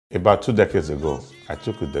About 2 decades ago, I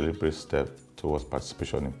took a deliberate step towards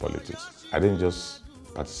participation in politics. I didn't just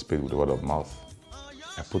participate with word of mouth.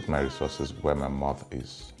 I put my resources where my mouth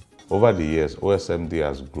is. Over the years, OSMD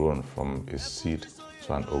has grown from a seed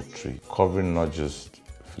to an oak tree, covering not just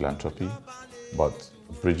philanthropy, but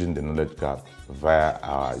bridging the knowledge gap via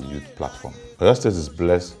our youth platform. Oyo State is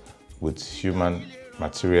blessed with human,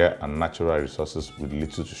 material, and natural resources with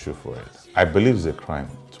little to show for it. I believe it's a crime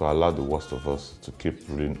to allow the worst of us to keep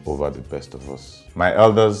ruling over the best of us. My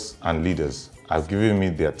elders and leaders have given me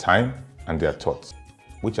their time and their thoughts,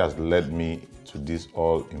 which has led me to this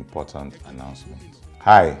all-important announcement.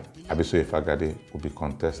 I, Bisoye Fagade, will be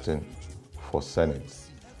contesting for Senate,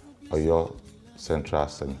 Oyo Central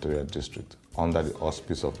Senatorial District, under the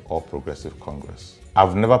auspice of All Progressive Congress.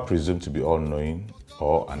 I've never presumed to be all-knowing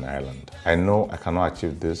or an island. I know I cannot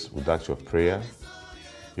achieve this without your prayer,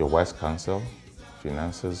 your wise counsel,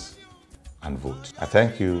 finances, and vote. I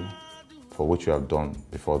thank you for what you have done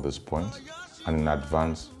before this point, and in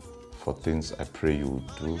advance for things I pray you will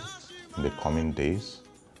do in the coming days,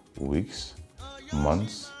 weeks,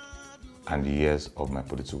 months, and years of my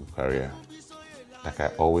political career. Like I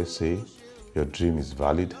always say, your dream is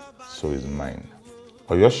valid, so is mine.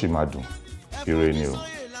 Oyo Shimadu, Ire ni o.